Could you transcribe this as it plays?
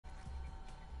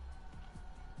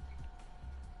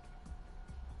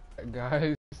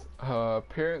Guys,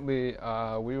 apparently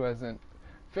we wasn't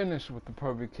finished with the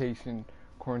provocation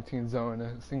quarantine zone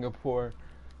in Singapore,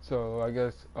 so I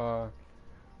guess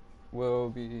we'll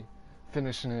be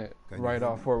finishing it right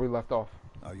off where we left off.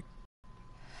 Are you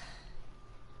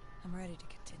I'm ready to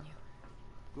continue.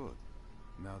 good?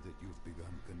 Now that you've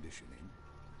begun conditioning,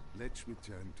 let's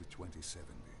return to 2070.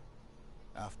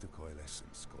 After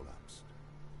coalescence collapsed,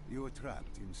 you were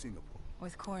trapped in Singapore.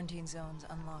 With quarantine zones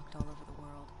unlocked all over the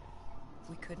world,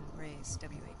 we couldn't raise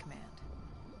WA command.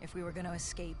 If we were going to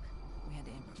escape, we had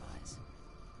to improvise.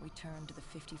 We turned to the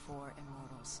 54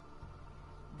 Immortals.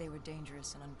 They were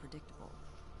dangerous and unpredictable,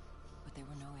 but they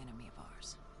were no enemy of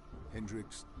ours.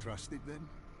 Hendricks trusted them?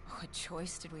 What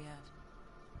choice did we have?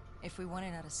 If we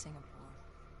wanted out of Singapore,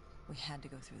 we had to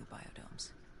go through the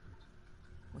biodomes.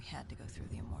 We had to go through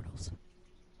the Immortals.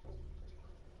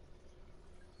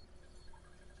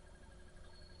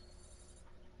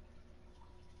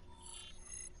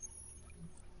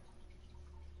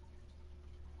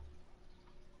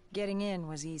 Getting in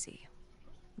was easy.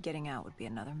 Getting out would be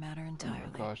another matter entirely.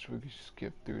 Oh my gosh, we could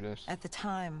skip through this. At the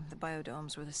time, the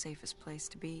biodomes were the safest place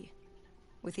to be.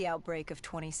 With the outbreak of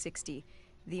 2060,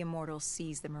 the Immortals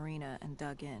seized the marina and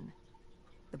dug in.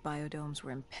 The biodomes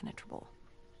were impenetrable.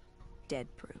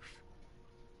 Dead-proof.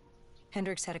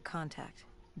 Hendricks had a contact,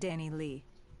 Danny Lee.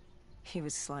 He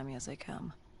was slimy as they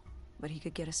come, but he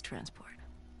could get us transport.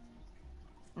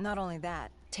 Not only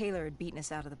that, Taylor had beaten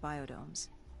us out of the biodomes.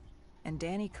 And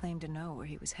Danny claimed to know where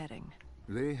he was heading.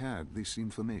 They had this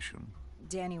information.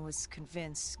 Danny was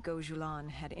convinced Gojulan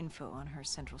had info on her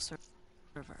central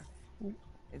server.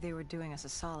 They were doing us a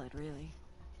solid, really.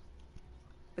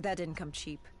 But that didn't come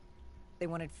cheap. They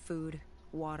wanted food,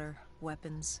 water,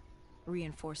 weapons,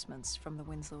 reinforcements from the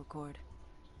Winslow Accord.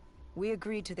 We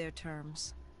agreed to their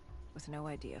terms, with no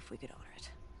idea if we could honor it.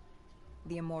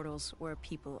 The Immortals were a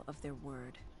people of their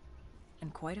word,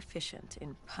 and quite efficient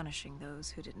in punishing those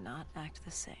who did not act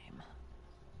the same.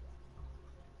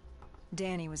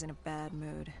 Danny was in a bad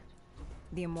mood.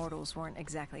 The Immortals weren't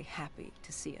exactly happy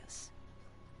to see us.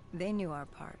 They knew our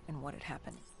part in what had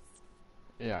happened.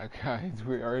 Yeah, guys,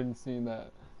 we already seen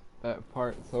that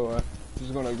part, so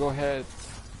just gonna go ahead,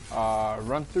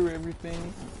 run through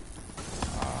everything.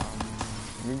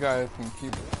 You guys can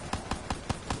keep it.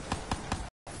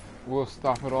 We'll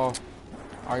stop it off,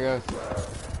 I guess.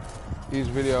 Each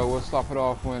video, we'll stop it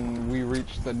off when we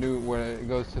reach the new, where it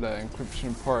goes to the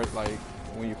encryption part, like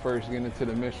when you first get into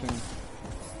the mission.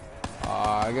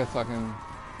 I guess I can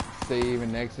save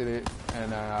and exit it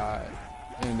and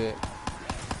end it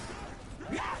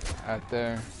at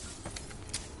there.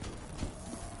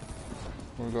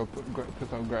 We'll go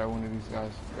grab one of these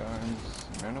guys'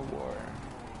 guns. Man of war.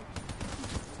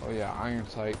 Oh yeah, iron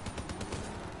sight.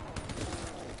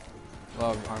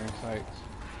 Love iron sights.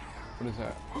 What is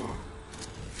that?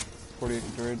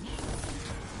 48 dredge.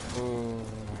 Oh,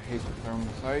 I hate the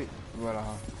thermal sight, but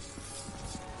I'll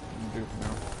do it for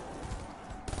now.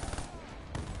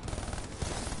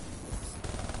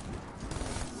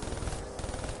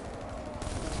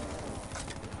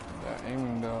 That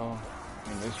aiming though,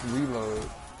 and this reload.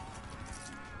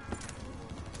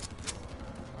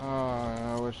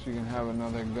 I wish you can have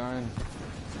another gun.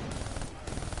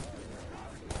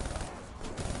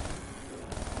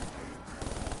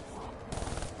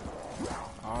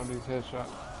 All these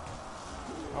headshots.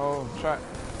 Oh, shot.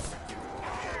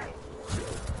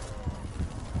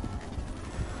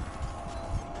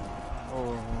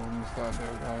 Oh, missed out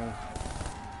there, guys.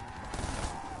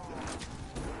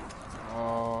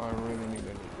 Oh, I really need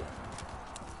it.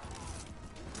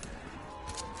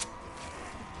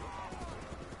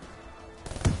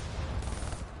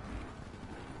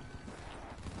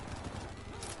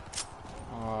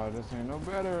 Oh, this ain't no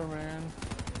better, man.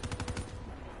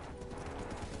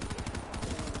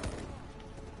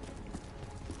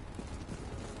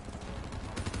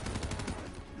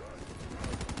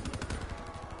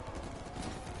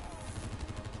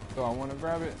 So I want to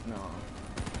grab it? No.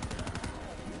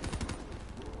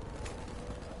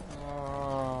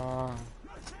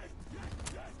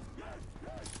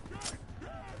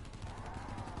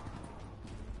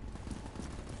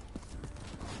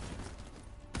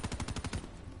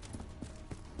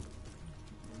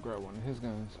 Grab one of his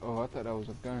guns. Oh, I thought that was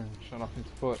a gun. Shot off his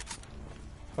foot.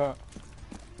 Huh.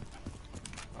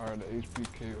 Alright, the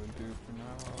HPK will do for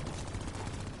now.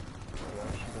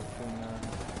 That should have been there.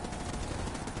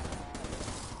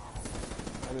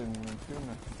 I didn't even feel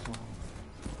nothing to him.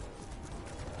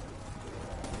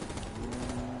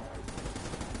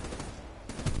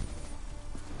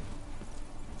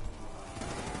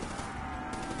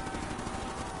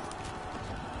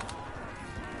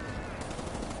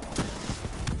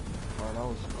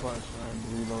 clutch. I had to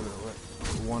reload it with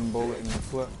one bullet in the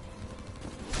clip.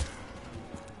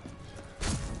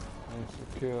 Nice to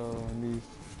kill these.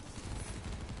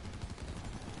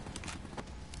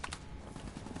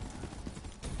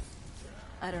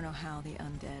 I don't know how the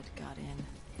undead got in.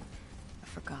 A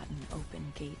forgotten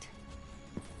open gate.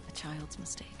 A child's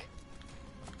mistake.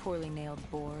 A poorly nailed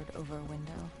board over a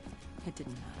window. It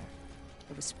didn't matter.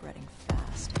 It was spreading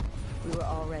fast. We were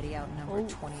already outnumbered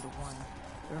 20 to 1.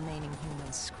 The remaining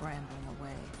humans scrambling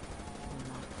away.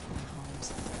 Locked in their homes.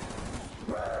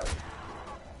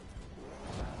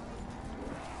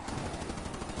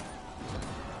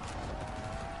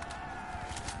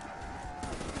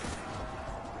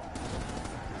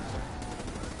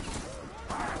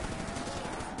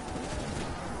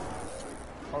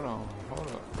 Hold on, hold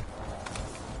up.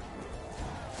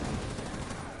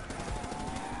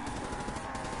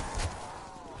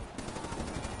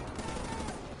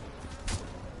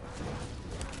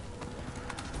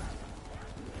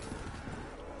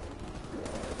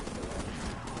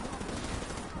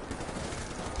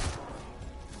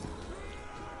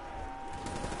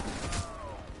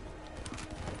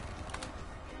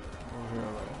 Over here,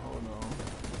 like, hold on.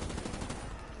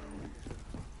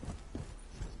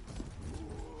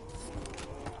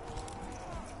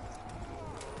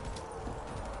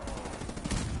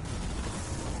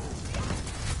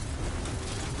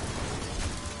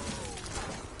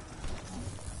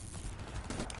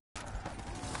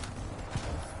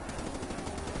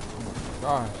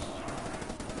 Gosh.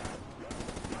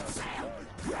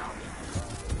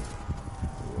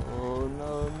 Oh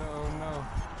no, no, no.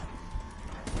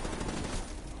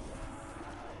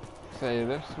 Say,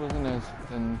 this wasn't as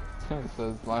intense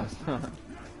as last time.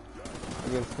 I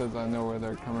guess because I know where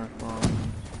they're coming from.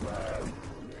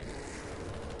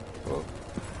 Oh.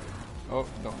 Oh,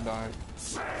 don't die.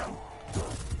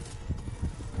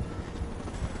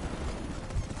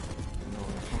 No,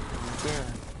 there's something there.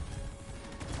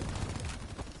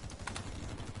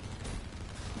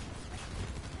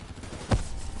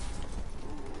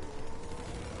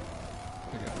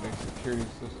 Security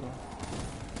system.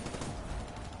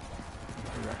 I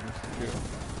got Mr. Kill.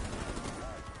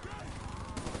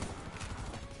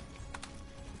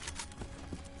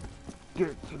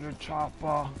 Get to the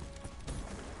chopper.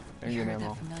 And You get heard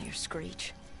ammo. that familiar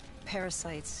screech?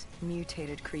 Parasites,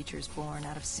 mutated creatures born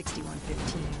out of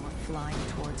 6115 were flying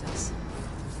towards us.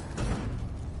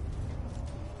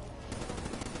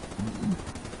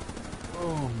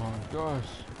 Oh my gosh.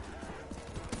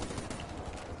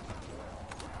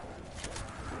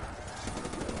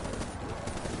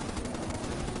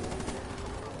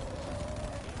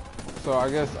 So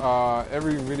I guess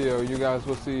every video you guys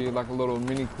will see like a little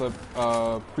mini clip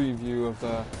preview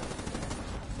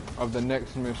of the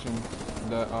next mission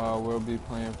that we'll be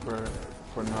playing for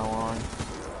now on.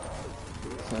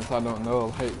 Since I don't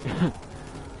know like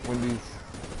when these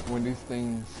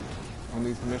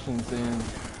missions end.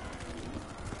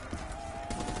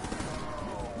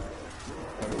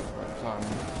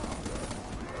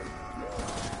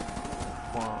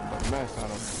 The mess out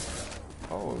of it.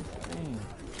 Oh dang.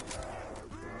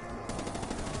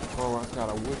 Oh, it's got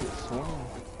a wicked swing.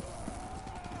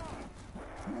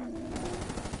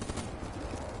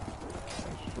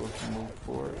 I'm supposed to move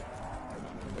forward.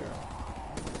 There.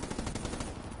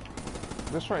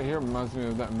 This right here reminds me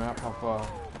of that map of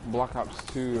Black Ops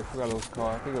 2. I forgot what it was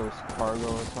called. I think it was Cargo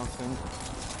or something.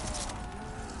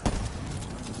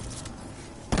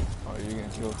 Oh, you're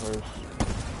getting killed first.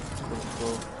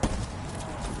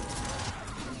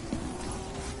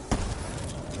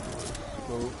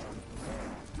 Cool.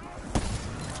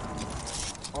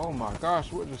 Oh my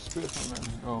gosh, what just spit on me?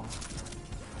 Oh.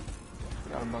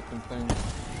 Forgot about them things.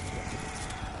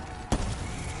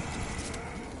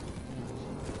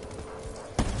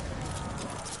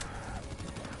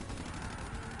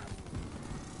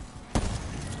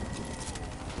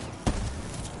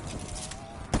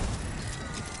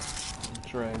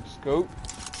 Drag scope.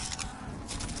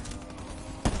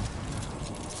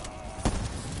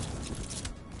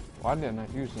 Why didn't I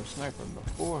use the sniper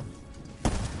before?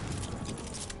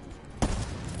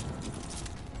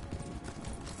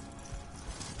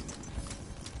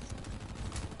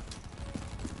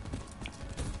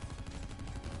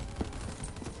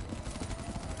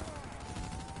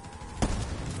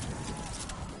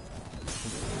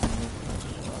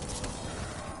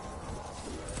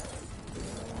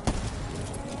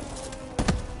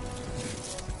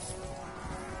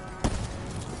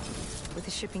 With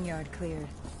the shipping yard cleared,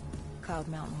 Cloud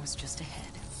Mountain was just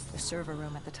ahead. The server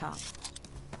room at the top.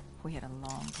 We had a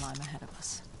long climb ahead of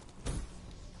us.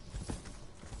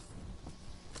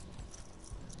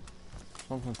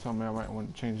 Something told me I might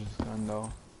want to change this gun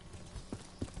though.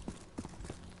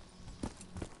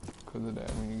 Because of that,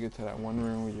 when you get to that one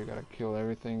room where you gotta kill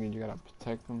everything and you gotta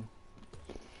protect them.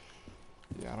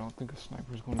 Yeah, I don't think a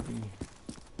sniper's gonna be...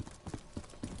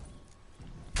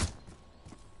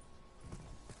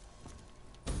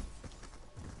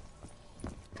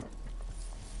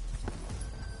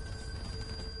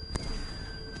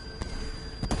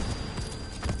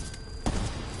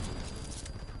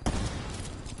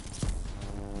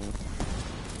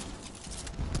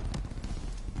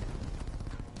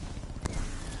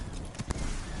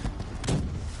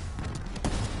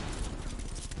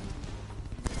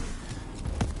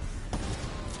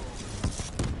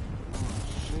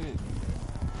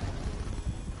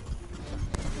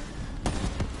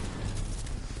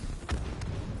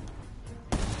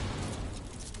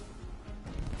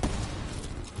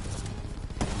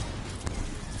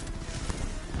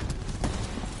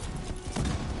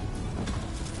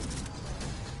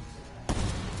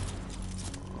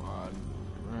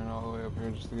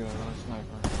 Just to get another sniper.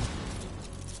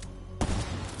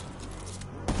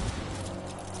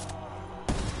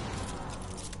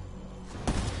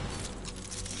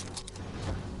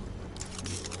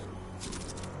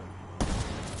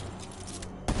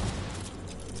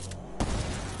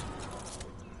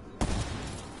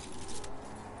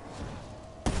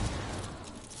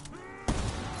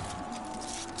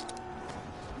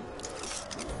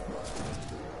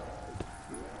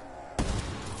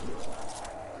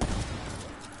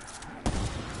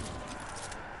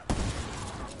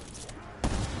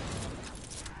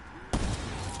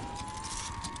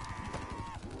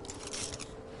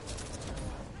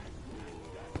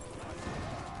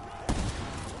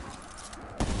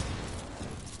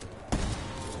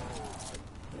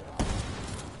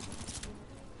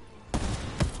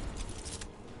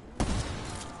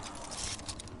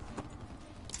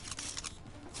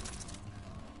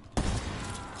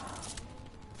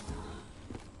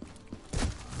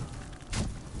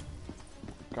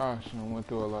 Gosh, I went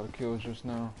through a lot of kills just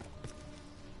now.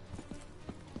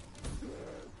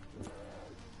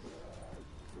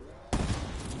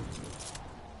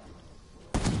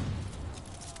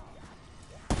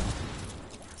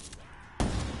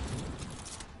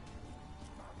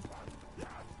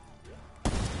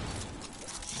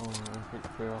 Oh,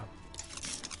 epic fail.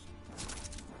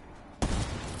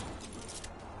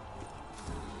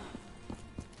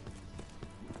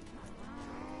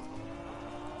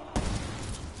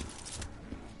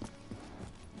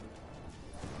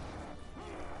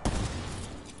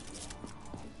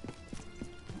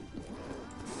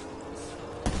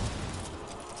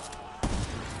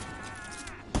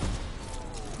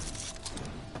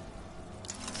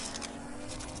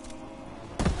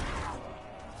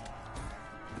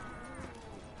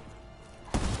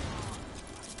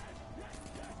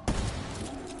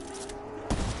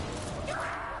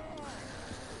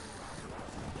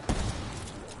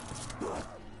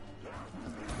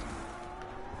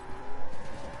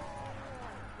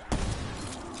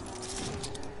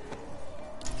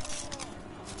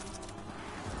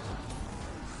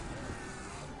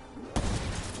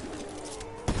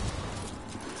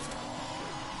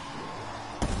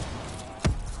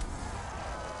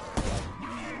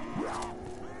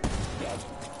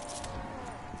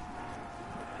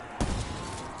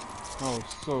 Oh,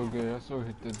 so good. I so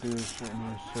hit the dude shit in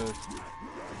his chest.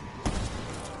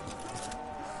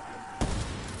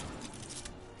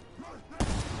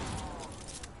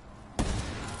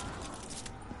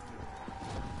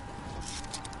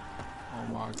 Oh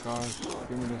my gosh.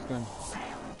 Give me this gun.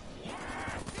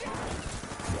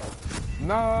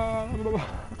 No!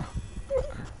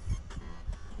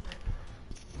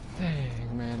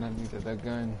 Dang, man, I needed that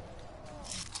gun.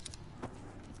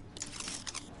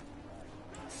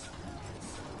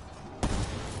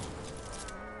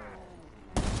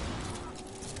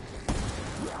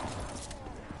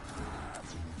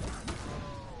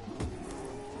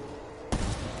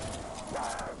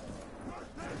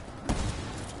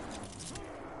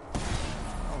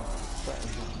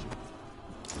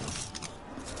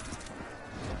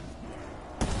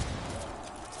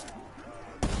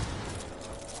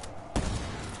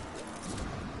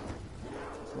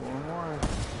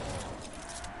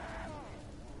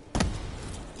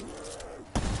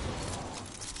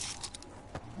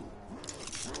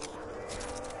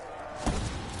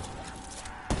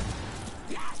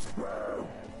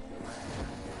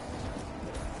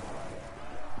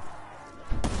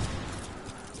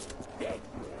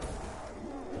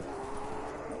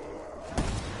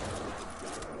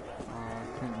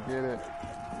 Get it.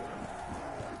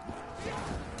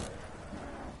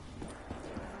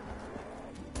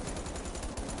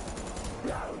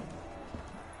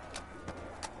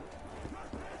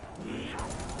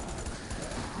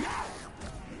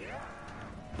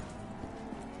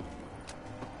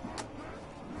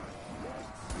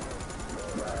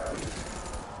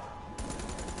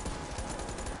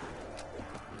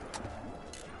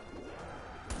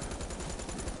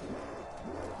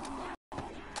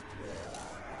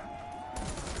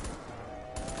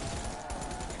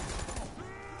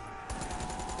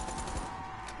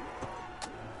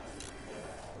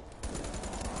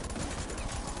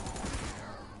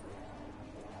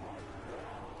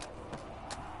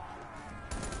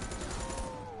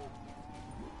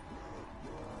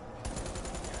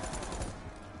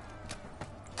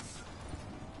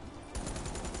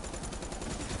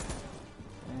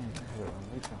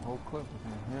 whole clip with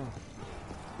him, yeah.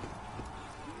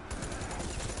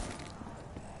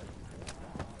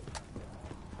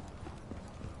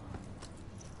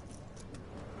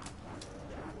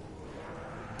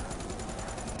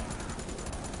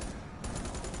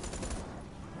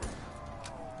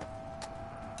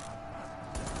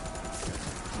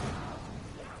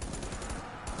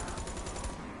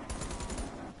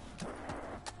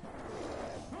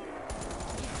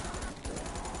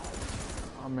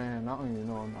 Oh man, I don't even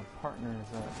know where my partner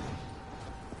is at.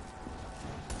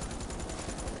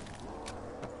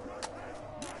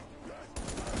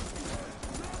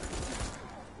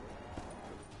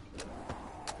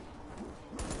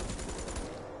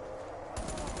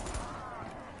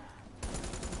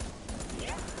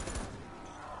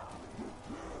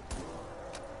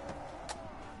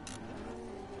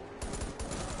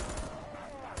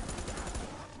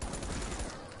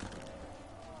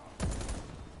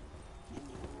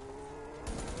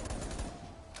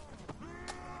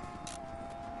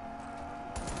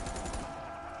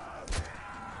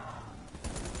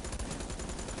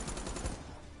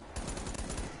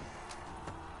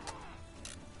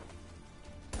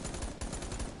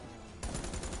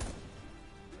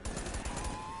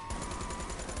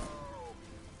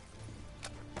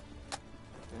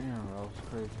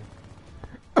 Crazy.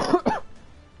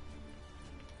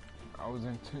 I was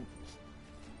intense.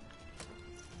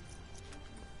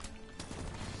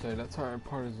 Say that's hard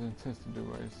part is intense to do,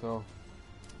 right? So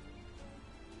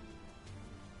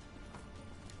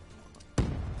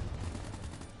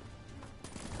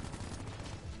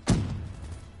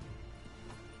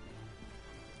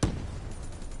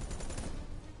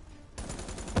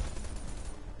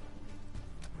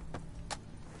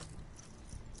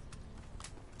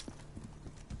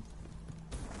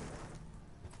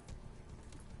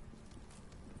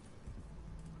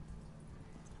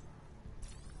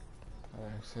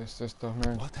access this stuff,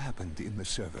 man. What happened in the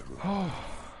server room?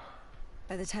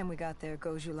 By the time we got there,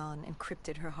 Gojulan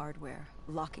encrypted her hardware,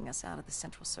 locking us out of the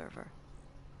central server.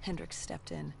 Hendricks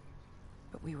stepped in,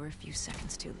 but we were a few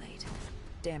seconds too late.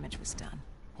 Damage was done.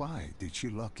 Why did she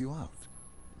lock you out?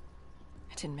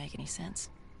 It didn't make any sense.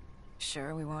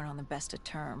 Sure, we weren't on the best of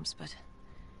terms, but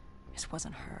this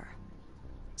wasn't her.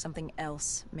 Something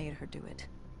else made her do it.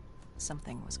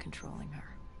 Something was controlling her.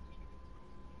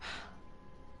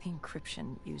 The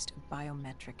encryption used a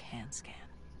biometric hand scan.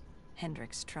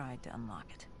 Hendricks tried to unlock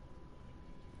it.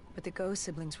 But the Go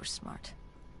siblings were smart.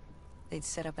 They'd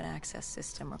set up an access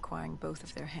system requiring both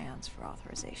of their hands for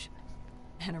authorization.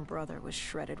 And her brother was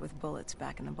shredded with bullets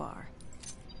back in the bar.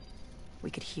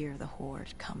 We could hear the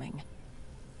horde coming,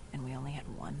 and we only had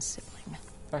one sibling.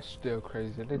 That's still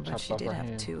crazy. They but chopped she off did her have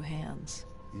hand. 2 hands.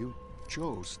 You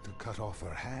chose to cut off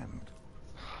her hand.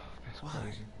 That's Why?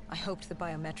 crazy. I hoped the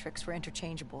biometrics were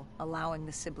interchangeable, allowing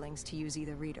the siblings to use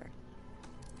either reader.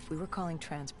 If we were calling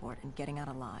transport and getting out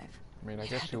alive, I mean, I it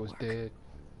guess had she to was work. dead.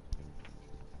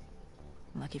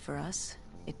 Lucky for us,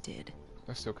 it did.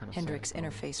 That's still kind of Hendricks sad, though.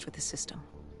 interfaced with the system.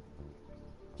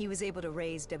 He was able to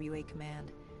raise WA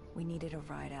command. We needed a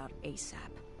ride out ASAP.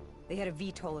 They had a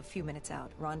VTOL a few minutes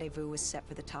out. Rendezvous was set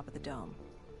for the top of the dome.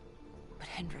 But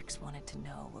Hendricks wanted to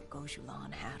know what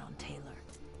Gojulan had on Taylor.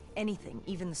 Anything,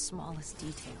 even the smallest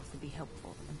detail, would be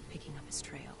helpful in picking up his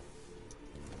trail.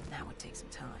 That would take some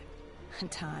time. And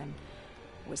time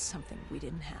was something we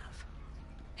didn't have.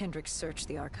 Hendricks searched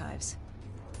the archives.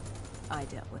 I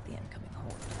dealt with the incoming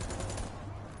horde.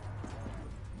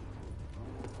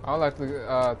 I'd like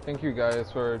to thank you guys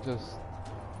for just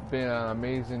being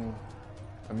an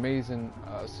amazing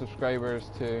subscribers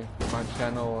to my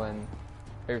channel and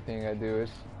everything I do.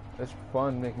 It's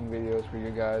fun making videos for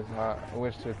you guys. I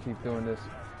wish to keep doing this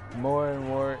more and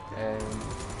more, and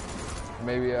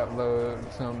maybe upload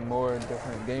some more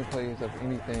different gameplays of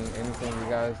anything you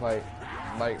guys like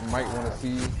might want to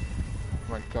see.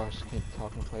 Oh my gosh, I can't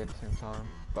talk and play at the same time.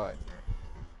 But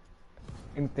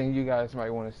anything you guys might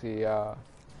want to see, I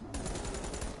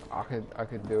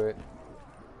could do it.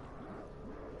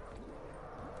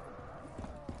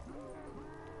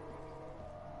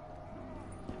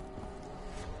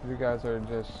 You guys are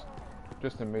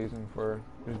just amazing for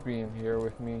just being here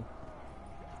with me.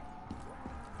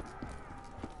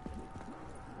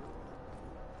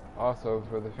 Also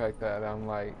for the fact that I'm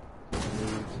like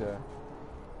new to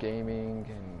gaming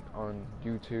and on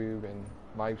YouTube and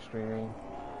live streaming.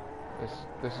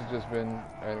 This has just been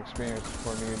an experience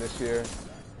for me this year.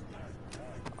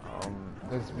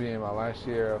 This being my last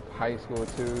year of high school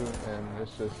too, and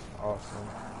it's just awesome.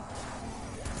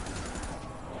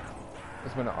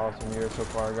 It's been an awesome year so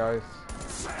far, guys.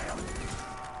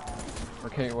 I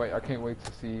can't wait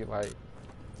to see like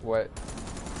what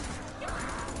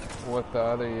what the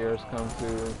other years come to,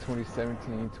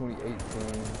 2017,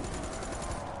 2018.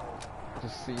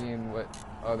 Just seeing what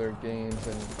other games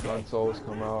and consoles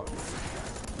come out.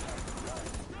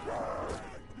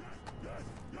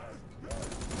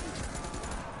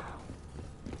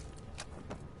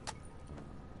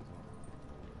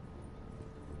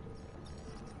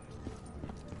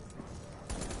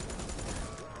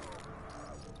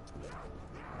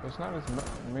 There's not as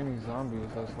many zombies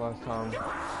as last time.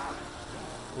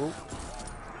 Oop.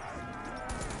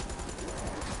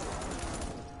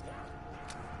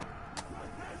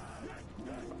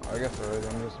 I guess there is.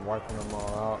 I'm just wiping them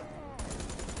all out.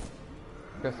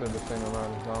 I guess they're the same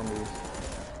amount of zombies.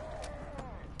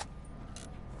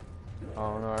 I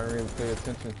don't know. I didn't really pay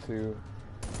attention to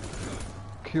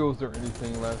kills or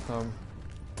anything last time.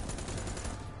 I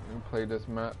played this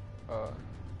map. I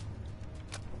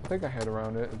think I had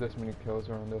around it. This many kills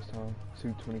around this time.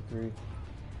 223.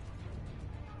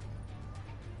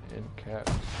 In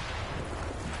caps.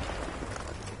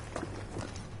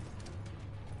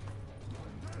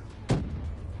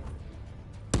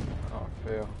 Oh,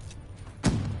 fail.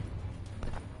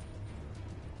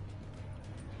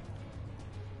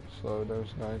 Slow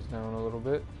those guys down a little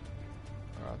bit.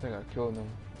 I think I killed them.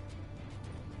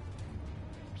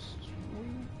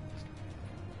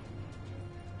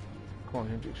 Come on,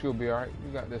 Hendrix, you'll be alright.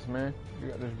 You got this, man. You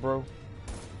got this, bro. I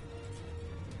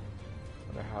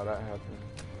wonder how that happened.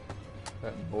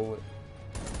 That bullet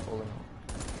pulling out.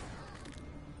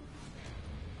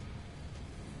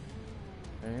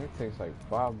 Man, it takes like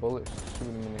 5 bullets to shoot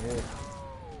him in the head.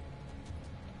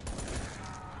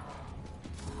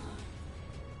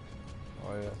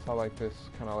 Oh yeah, it's not like this,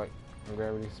 kind of like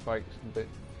gravity spikes, but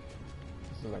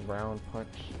this is a ground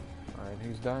punch. Alright,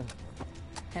 he's done.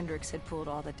 Hendrix had pulled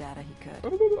all the data he could.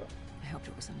 I hoped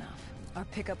it was enough. Our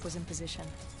pickup was in position.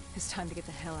 It's time to get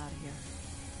the hell out of here.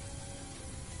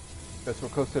 Guess we're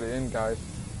close to the end, guys.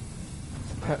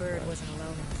 The bird wasn't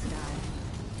alone in the sky.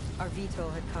 Our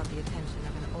VTOL had caught the attention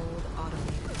of an old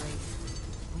automated race.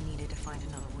 We needed to find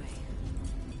another way.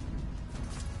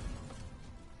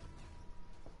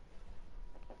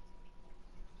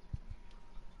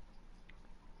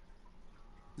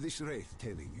 This wraith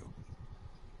telling you.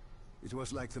 It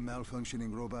was like the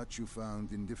malfunctioning robots you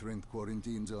found in different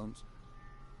quarantine zones.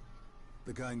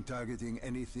 The kind targeting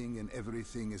anything and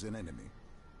everything as an enemy.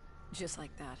 Just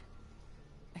like that.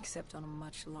 Except on a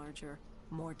much larger,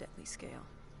 more deadly scale.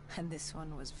 And this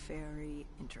one was very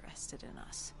interested in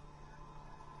us.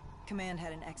 Command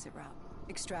had an exit route.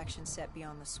 Extraction set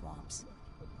beyond the swamps.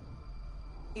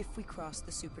 If we crossed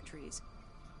the super trees,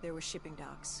 there were shipping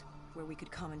docks where we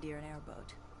could commandeer an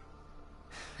airboat.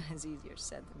 It's easier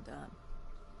said than done.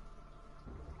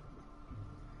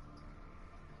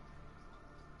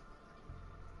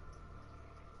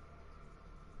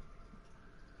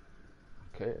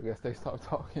 Okay, I guess they stopped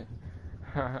talking.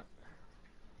 That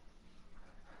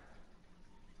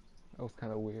was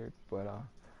kind of weird, but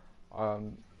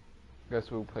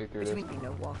guess we'll play through this. Between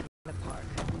no walking in the park,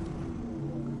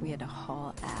 we had to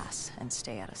haul ass and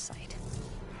stay out of sight.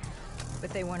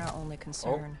 But they weren't our only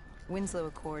concern. Winslow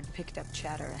Accord picked up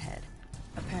chatter ahead.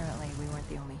 Apparently, we weren't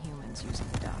the only humans using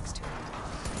the docks to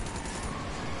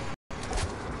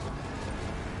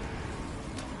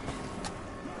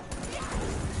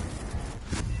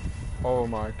Oh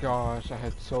my gosh, I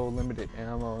had so limited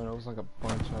ammo and it was like a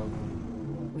bunch of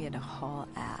them. We had to haul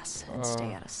ass and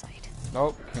stay out of sight.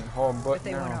 Nope, can't haul butt But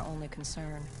they now. weren't our only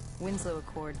concern. Winslow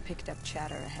Accord picked up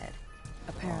chatter ahead.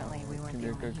 Apparently, we weren't the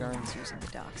only humans using the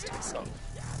docks to escape.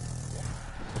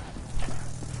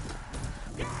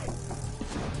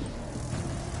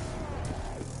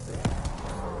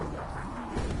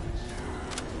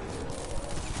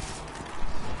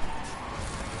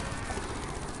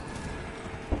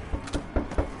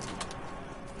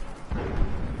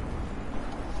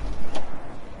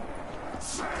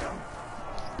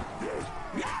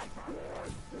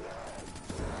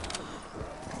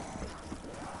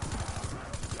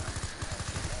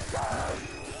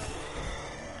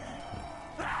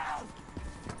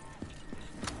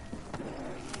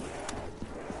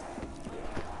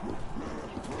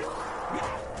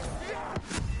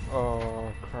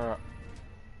 Oh crap.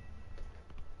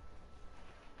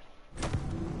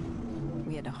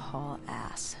 We had to haul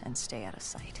ass and stay out of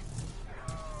sight.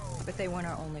 But they weren't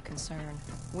our only concern.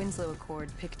 Winslow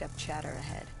Accord picked up chatter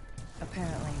ahead.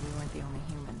 Apparently, we weren't the only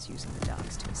humans using the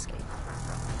docks to escape.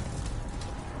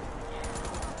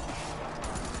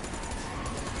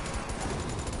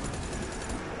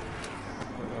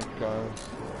 What up, guys?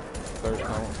 Third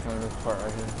time I'm playing this part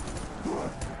right here.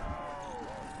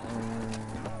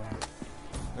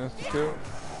 That's the kill.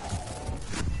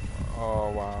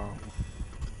 Oh wow.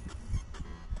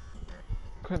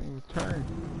 Couldn't even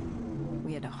turn.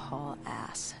 We had to haul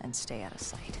ass and stay out of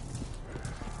sight.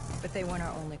 But they weren't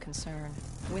our only concern.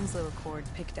 Winslow Accord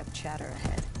picked up chatter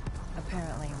ahead.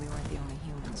 Apparently, we weren't the only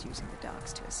humans using the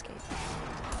docks to escape.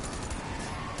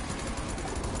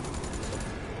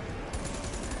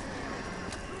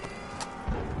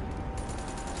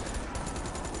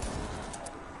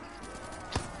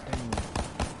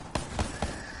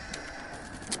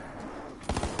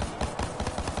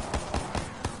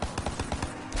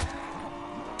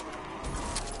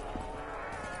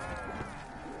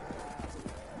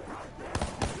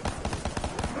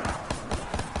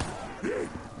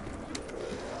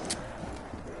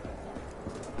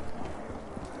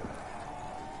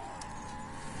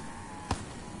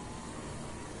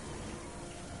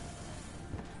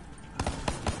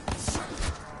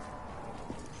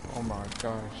 Oh my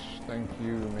gosh, thank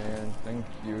you, man, thank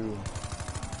you.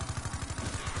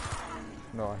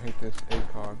 No, I hate this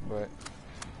ACOG, but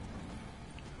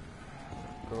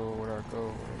where I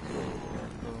go.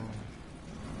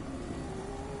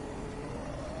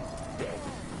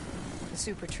 The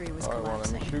super tree was Alright, well,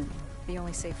 let me collapsing. shoot. The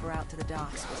only safe route to the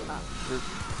docks was up. Shoot.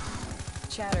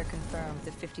 Chatter confirmed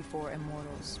the 54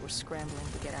 immortals were scrambling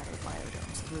to get out of the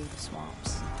biodomes through the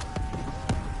swamps.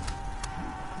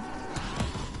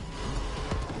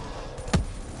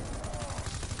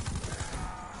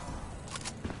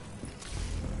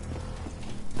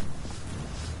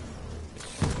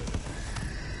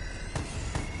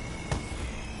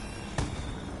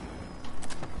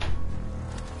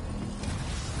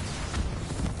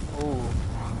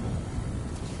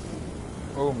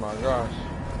 Oh my gosh.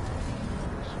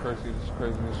 It's crazy, it's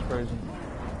crazy, it's crazy.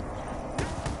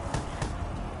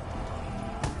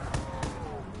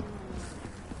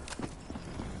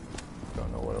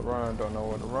 Don't know where to run, don't know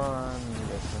where to run. We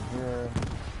got some here.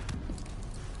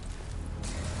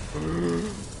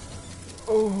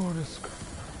 Oh, this.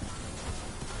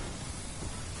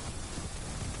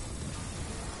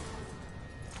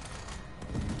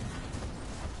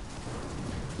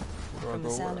 From the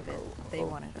sound of it, they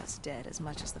wanted us dead as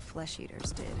much as the flesh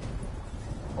eaters did.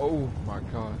 Oh my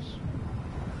gosh.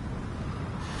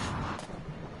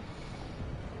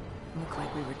 Looked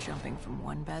like we were jumping from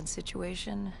one bad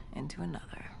situation into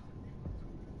another.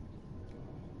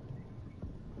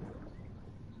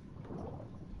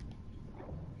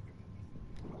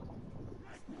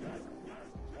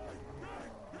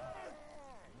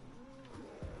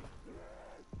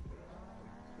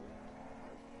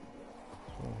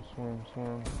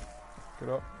 Swim. Get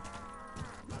up.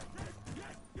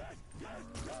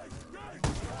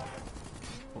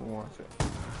 Who wants it?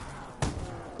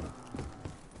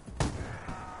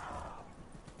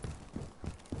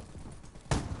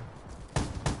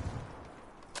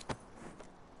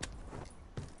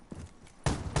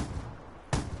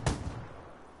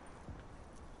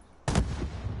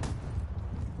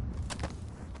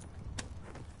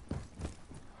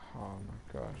 Oh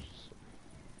my gosh.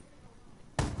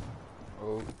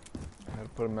 Oh, I had to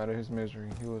put him out of his misery.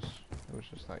 He was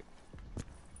just like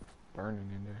burning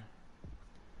in there.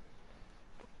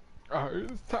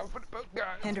 Alright, it's time for the boat, guys.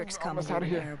 Hendricks commandeered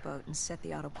an airboat and set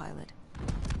the autopilot.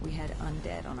 We had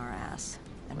undead on our ass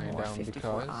and Laying more down 54i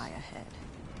because. ahead.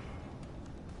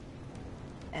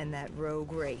 And that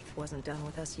rogue wraith wasn't done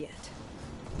with us yet.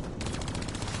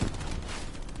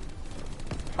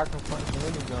 Pack a punch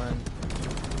minigun.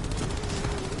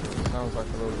 Sounds like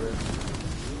a little bit.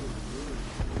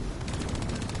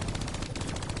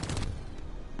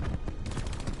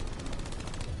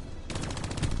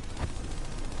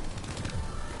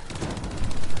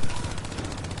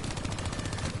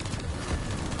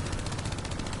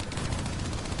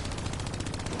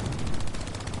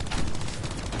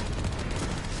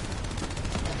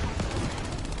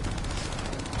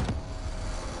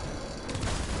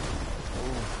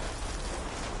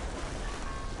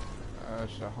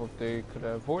 I hope they could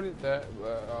have avoided that,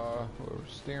 but we're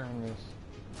steering this.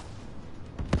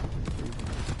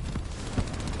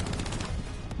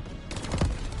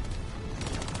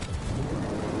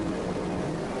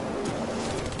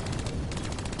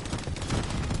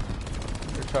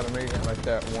 They're trying to make it like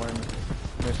that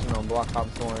one mission on Black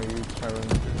Ops 1 where you try to run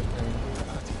through the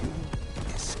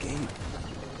thing. Escape.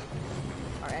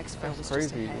 Our expert was Crazy.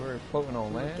 just ahead. We're floating on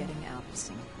We were land. getting out of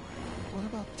sync. What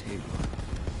about Taylor?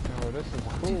 Oh, this is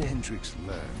What cool. did Hendricks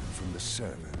learn from the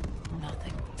server?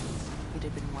 Nothing. It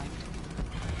had been wiped.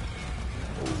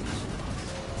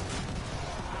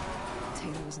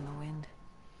 Taylor was in the wind.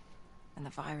 And the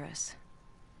virus,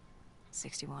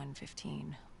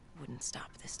 6115, wouldn't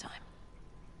stop this time.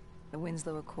 The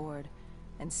Winslow Accord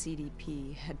and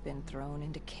CDP had been thrown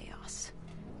into chaos.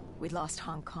 We'd lost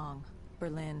Hong Kong,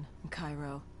 Berlin, and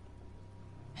Cairo,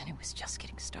 and it was just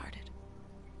getting started.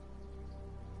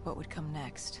 What would come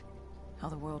next? How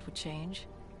the world would change?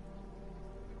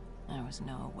 There was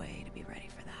no way to be ready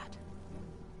for that.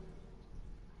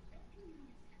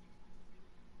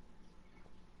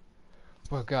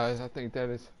 Well, guys, I think that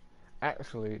is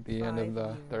actually the end of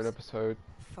the third episode.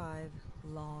 5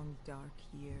 long, dark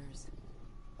years.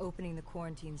 Opening the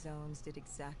quarantine zones did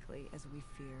exactly as we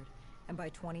feared, and by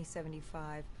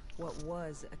 2075, what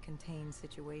was a contained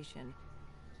situation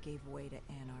gave way to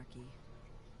anarchy.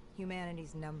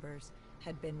 Humanity's numbers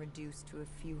had been reduced to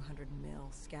a few hundred mil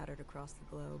scattered across the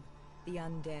globe. The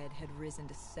undead had risen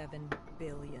to 7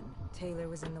 billion. Taylor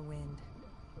was in the wind,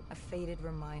 a faded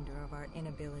reminder of our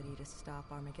inability to stop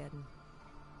Armageddon.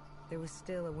 There was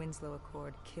still a Winslow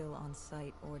Accord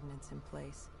kill-on-sight ordinance in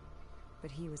place,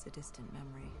 but he was a distant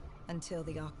memory. Until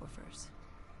the aquifers.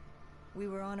 We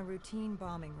were on a routine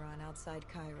bombing run outside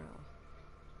Cairo.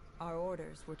 Our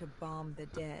orders were to bomb the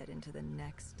dead into the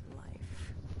next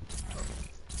life.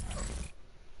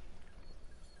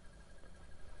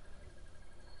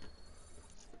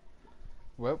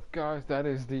 Well, guys, that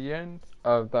is the end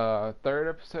of the third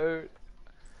episode.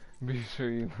 Be sure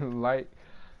you like,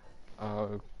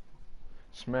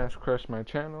 smash, crush my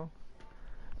channel,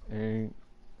 and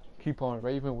keep on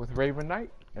raving with Raven Knight,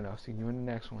 and I'll see you in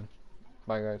the next one.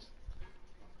 Bye, guys.